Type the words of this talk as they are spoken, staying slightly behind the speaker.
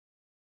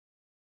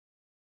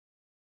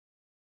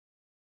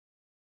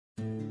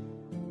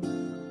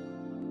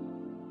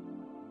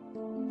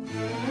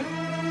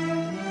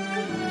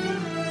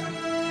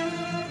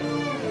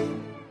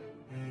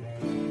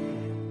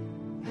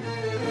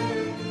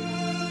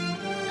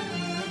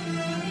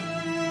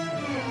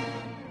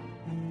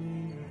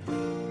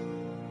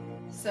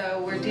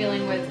So we're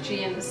dealing with,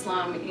 gee, in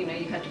Islam, you know,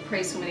 you had to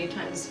pray so many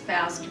times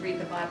fast to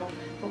read the Bible.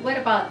 But what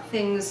about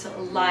things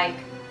like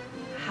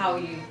how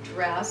you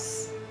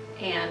dress,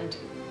 and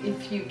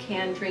if you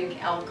can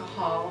drink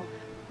alcohol,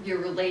 your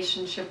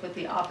relationship with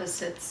the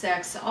opposite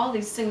sex, all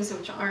these things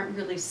which aren't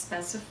really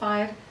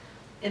specified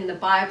in the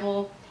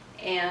Bible.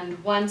 And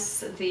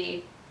once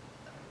the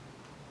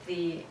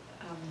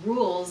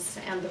rules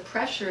and the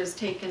pressure is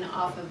taken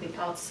off of the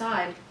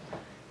outside,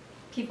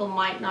 people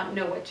might not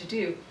know what to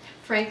do.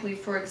 Frankly,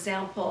 for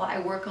example, I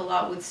work a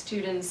lot with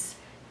students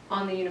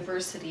on the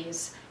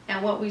universities,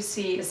 and what we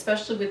see,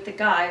 especially with the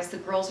guys, the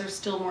girls are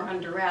still more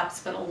under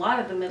wraps, but a lot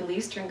of the Middle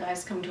Eastern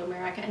guys come to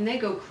America and they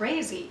go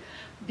crazy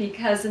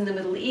because in the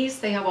Middle East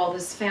they have all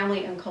this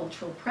family and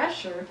cultural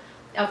pressure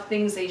of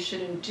things they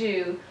shouldn't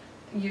do,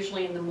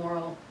 usually in the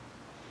moral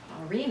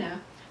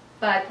arena.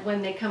 But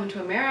when they come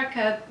to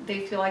America,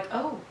 they feel like,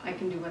 oh, I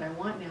can do what I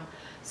want now.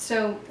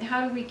 So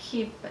how do we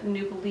keep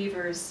new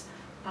believers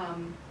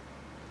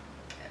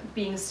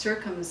being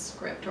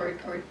circumscribed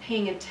or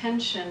paying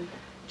attention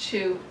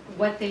to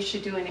what they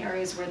should do in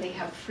areas where they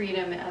have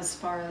freedom as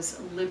far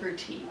as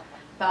liberty,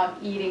 about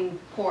eating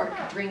pork,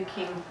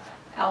 drinking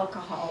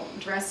alcohol,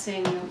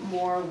 dressing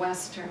more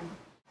Western?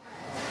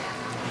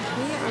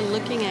 We are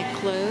looking at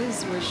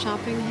clothes. We're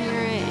shopping here,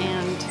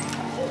 and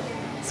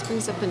this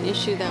brings up an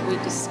issue that we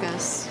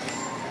discuss,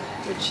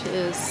 which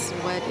is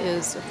what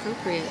is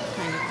appropriate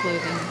kind of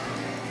clothing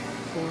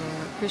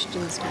for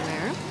Christians to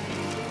wear.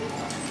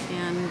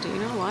 And, you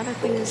know, a lot of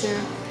things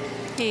are,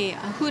 hey,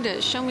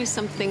 Huda, show me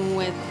something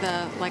with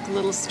like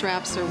little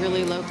straps or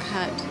really low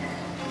cut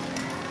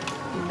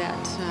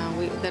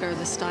that are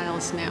the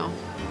styles now.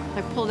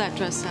 I pull that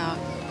dress out.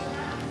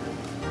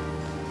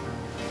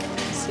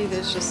 See,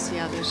 there's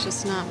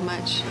just not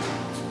much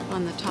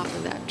on the top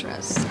of that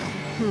dress.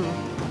 So,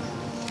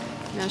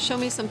 Now show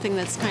me something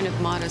that's kind of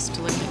modest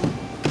looking.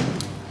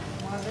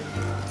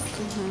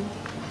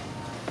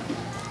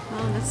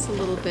 Well, that's a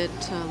little bit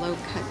low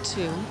cut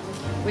too.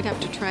 We'd have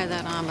to try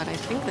that on, but I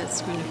think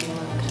that's going to be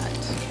low cut.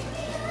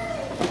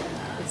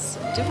 It's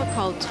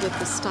difficult with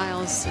the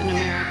styles in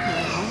America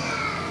now.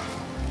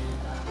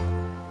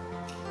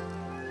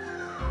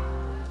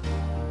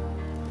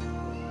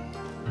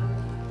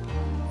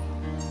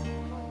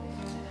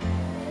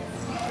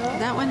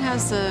 That one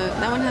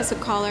has a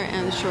collar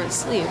and short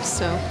sleeves,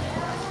 so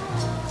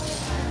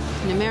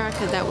in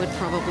America that would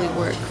probably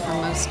work for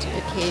most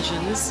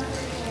occasions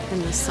in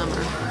the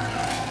summer.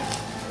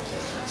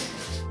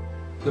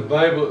 The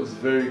Bible is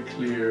very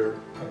clear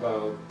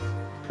about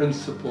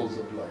principles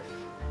of life.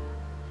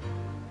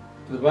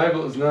 The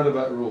Bible is not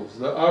about rules.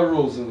 There are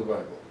rules in the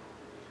Bible.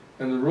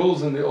 And the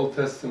rules in the Old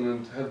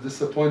Testament have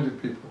disappointed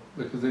people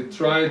because they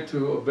tried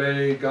to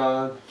obey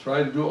God,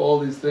 tried to do all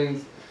these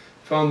things,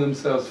 found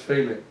themselves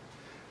failing.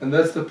 And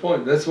that's the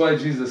point. That's why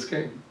Jesus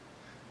came.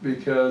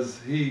 Because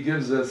He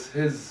gives us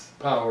His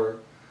power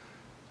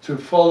to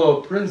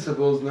follow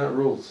principles, not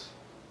rules.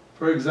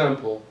 For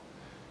example,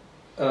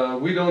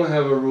 we don't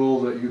have a rule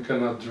that you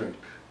cannot drink.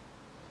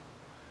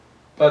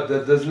 But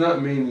that does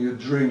not mean you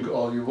drink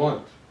all you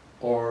want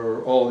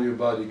or all your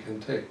body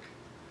can take.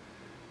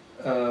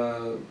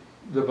 The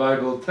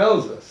Bible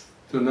tells us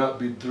to not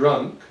be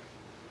drunk,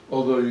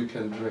 although you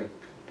can drink.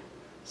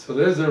 So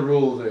there's a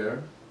rule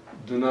there,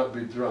 do not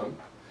be drunk.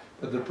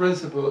 But the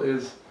principle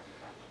is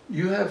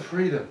you have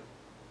freedom.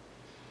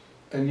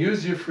 And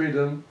use your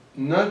freedom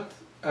not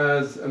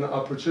as an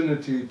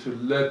opportunity to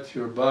let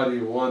your body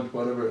want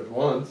whatever it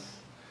wants,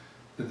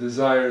 the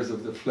desires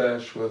of the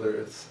flesh, whether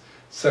it's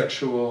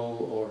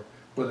sexual or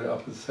whether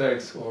opposite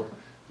sex or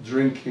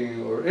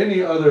drinking or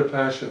any other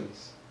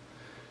passions.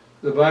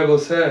 The Bible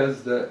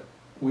says that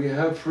we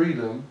have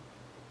freedom,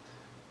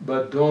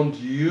 but don't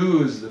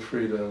use the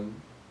freedom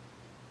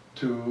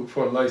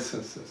for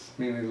licenses,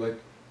 meaning like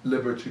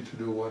liberty to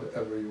do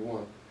whatever you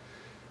want.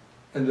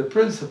 And the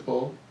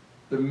principle,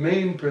 the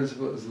main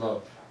principle is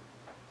love.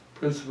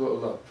 Principle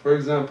of love. For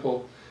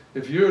example,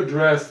 if you're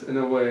dressed in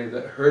a way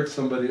that hurts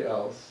somebody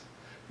else,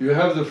 you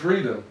have the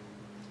freedom,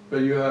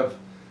 but you have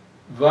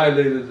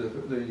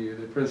violated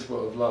the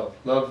principle of love.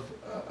 Love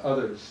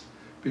others,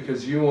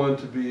 because you want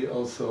to be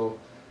also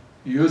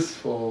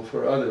useful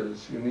for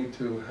others. You need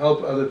to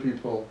help other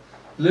people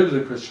live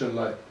the Christian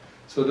life.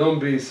 So don't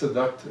be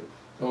seductive.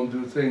 Don't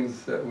do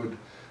things that would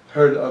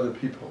hurt other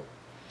people.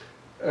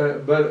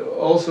 But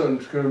also in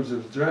terms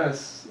of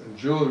dress and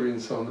jewelry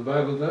and so on, the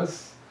Bible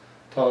does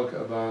talk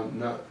about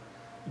not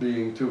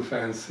being too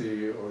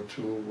fancy or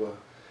too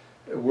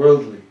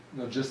worldly.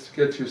 Not just to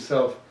get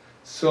yourself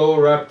so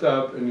wrapped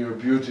up in your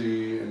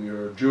beauty and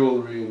your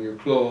jewelry and your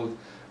clothes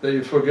that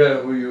you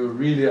forget who you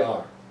really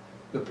are,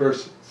 the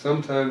person.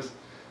 Sometimes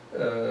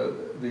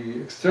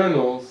the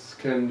externals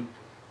can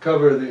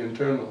cover the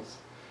internals.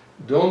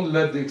 Don't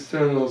let the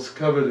externals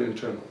cover the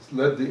internals.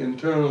 Let the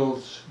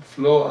internals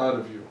flow out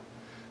of you.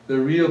 The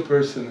real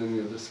person in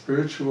you, the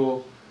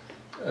spiritual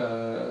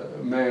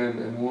man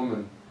and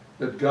woman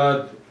that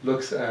God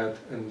looks at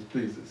and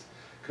pleases.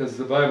 Because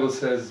the Bible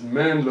says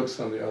man looks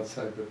on the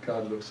outside, but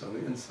God looks on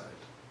the inside.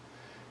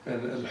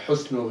 And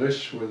al-husnu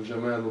ghish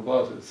wal-jamalu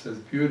batil. It says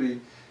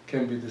beauty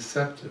can be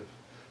deceptive,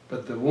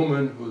 but the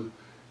woman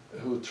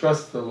who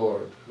trusts the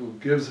Lord, who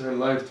gives her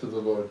life to the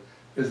Lord,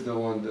 is the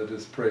one that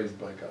is praised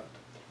by God.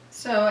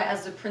 So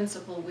as a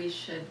principle, we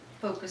should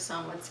focus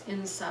on what's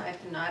inside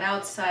and not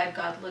outside.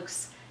 God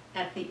looks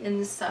at the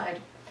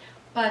inside.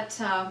 But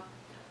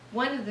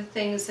one of the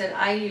things that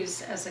I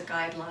use as a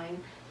guideline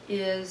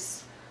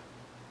is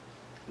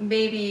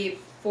maybe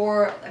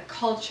for a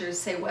culture,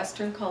 say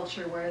Western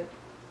culture, where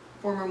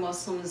former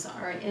Muslims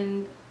are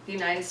in the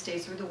United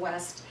States or the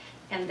West,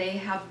 and they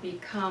have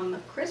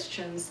become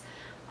Christians,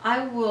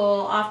 I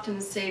will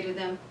often say to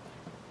them,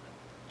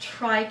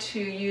 try to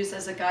use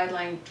as a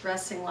guideline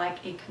dressing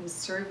like a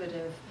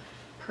conservative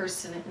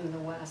person in the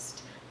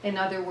West. In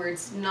other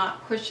words,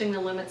 not pushing the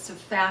limits of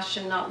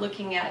fashion, not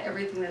looking at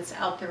everything that's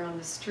out there on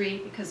the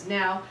street, because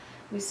now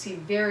we see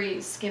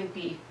very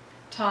skimpy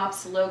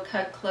tops,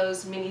 low-cut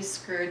clothes, mini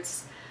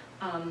skirts,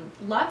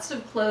 lots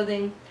of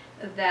clothing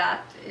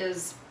that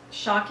is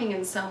shocking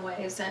in some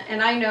ways.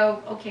 And I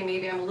know, okay,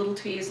 maybe I'm a little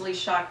too easily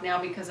shocked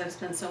now because I've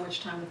spent so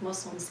much time with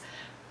Muslims.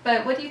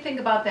 But what do you think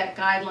about that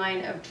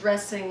guideline of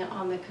dressing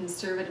on the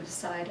conservative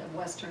side of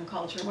Western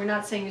culture? We're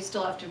not saying you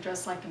still have to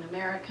dress like an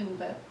American,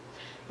 but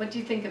what do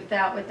you think of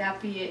that? Would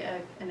that be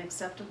an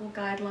acceptable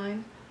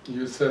guideline?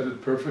 You said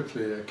it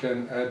perfectly. I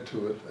can add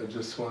to it. I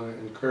just want to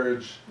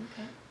encourage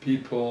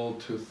people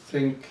to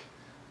think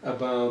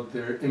about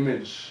their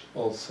image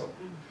also.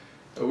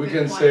 We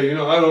can say, you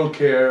know, I don't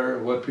care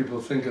what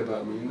people think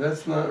about me.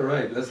 That's not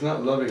right. That's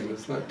not loving.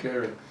 That's not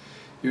caring.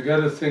 You got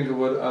to think of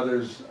what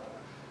others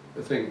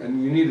think,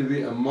 and you need to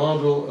be a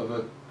model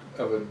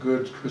of a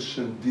good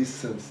Christian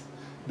decent.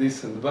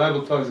 The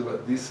Bible talks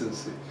about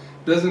decency.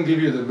 It doesn't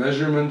give you the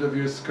measurement of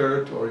your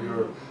skirt or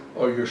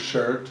your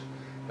shirt.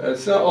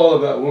 It's not all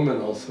about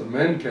women. Also,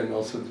 men can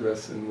also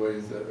dress in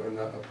ways that are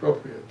not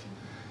appropriate.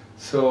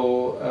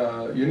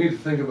 So you need to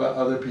think about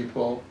other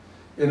people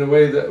in a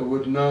way that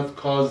would not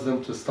cause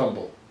them to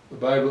stumble. The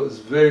Bible is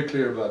very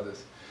clear about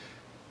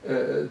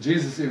this.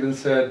 Jesus even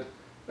said,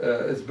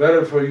 it's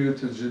better for you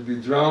to be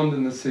drowned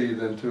in the sea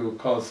than to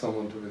cause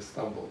someone to be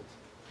stumbled.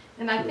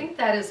 And I think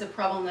that is a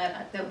problem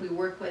that we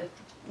work with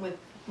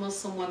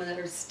Muslim women that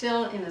are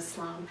still in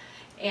Islam.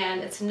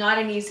 And it's not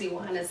an easy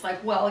one. It's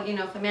like, well, you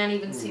know, if a man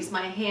even sees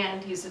my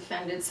hand, he's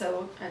offended.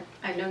 So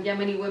I know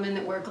Yemeni women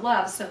that wear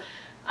gloves. So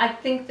I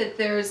think that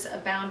there's a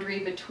boundary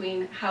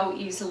between how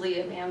easily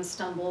a man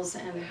stumbles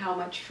and how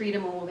much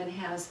freedom a woman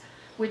has,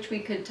 which we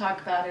could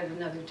talk about at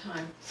another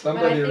time. But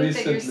I think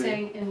that you're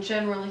saying in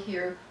general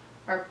here,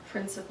 our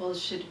principles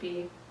should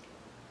be,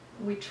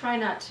 we try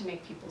not to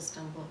make people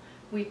stumble.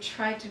 We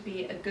try to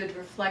be a good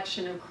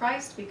reflection of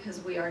Christ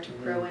because we are to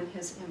grow in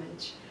His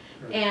image.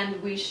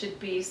 And we should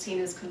be seen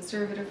as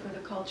conservative for the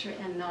culture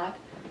and not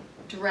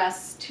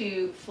dress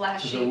too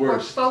flashy or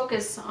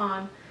focus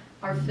on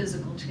our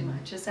physical too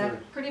much. Is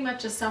that pretty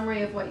much a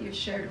summary of what you've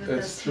shared with us?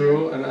 That's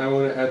true, and I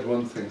want to add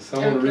one thing.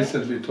 Someone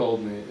recently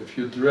told me, if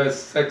you dress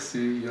sexy,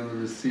 you'll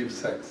receive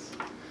sex.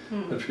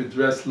 If you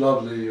dress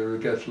lovely, you'll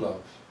get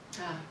love.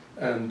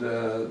 And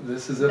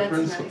this is a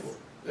principle. Nice.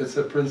 It's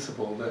a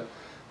principle that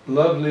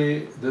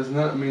lovely does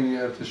not mean you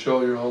have to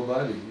show your whole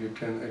body. You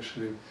can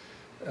actually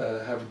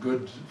have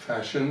good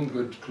fashion,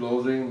 good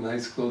clothing,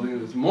 nice clothing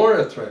that's more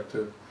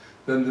attractive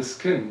than the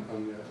skin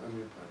on your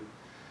body.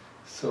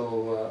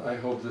 So I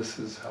hope this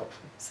is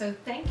helpful. So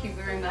thank you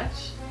very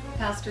much,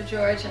 Pastor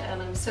George,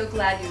 and I'm so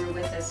glad you were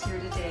with us here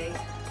today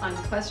on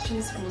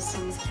Questions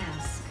Muslims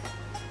Ask.